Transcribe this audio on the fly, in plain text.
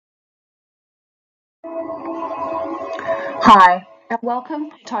Hi, and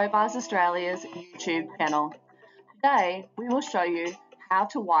welcome to Towbars Australia's YouTube channel. Today, we will show you how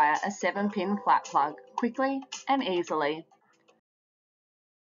to wire a 7-pin flat plug quickly and easily.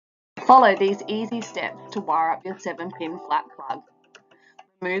 Follow these easy steps to wire up your 7-pin flat plug.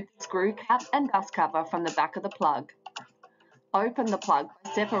 Remove the screw cap and dust cover from the back of the plug. Open the plug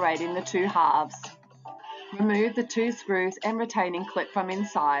by separating the two halves. Remove the two screws and retaining clip from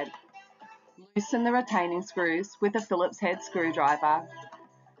inside. Loosen the retaining screws with a Phillips head screwdriver.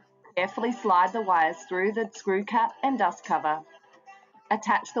 Carefully slide the wires through the screw cap and dust cover.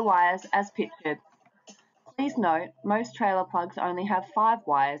 Attach the wires as pictured. Please note, most trailer plugs only have 5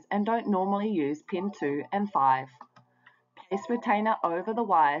 wires and don't normally use pin 2 and 5. Place retainer over the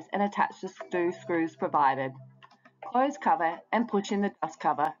wires and attach the 2 screws provided. Close cover and push in the dust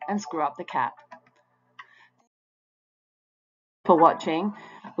cover and screw up the cap. For watching,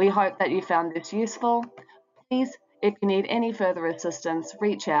 we hope that you found this useful. Please, if you need any further assistance,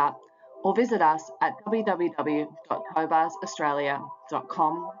 reach out or visit us at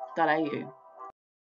www.towbarsaustralia.com.au.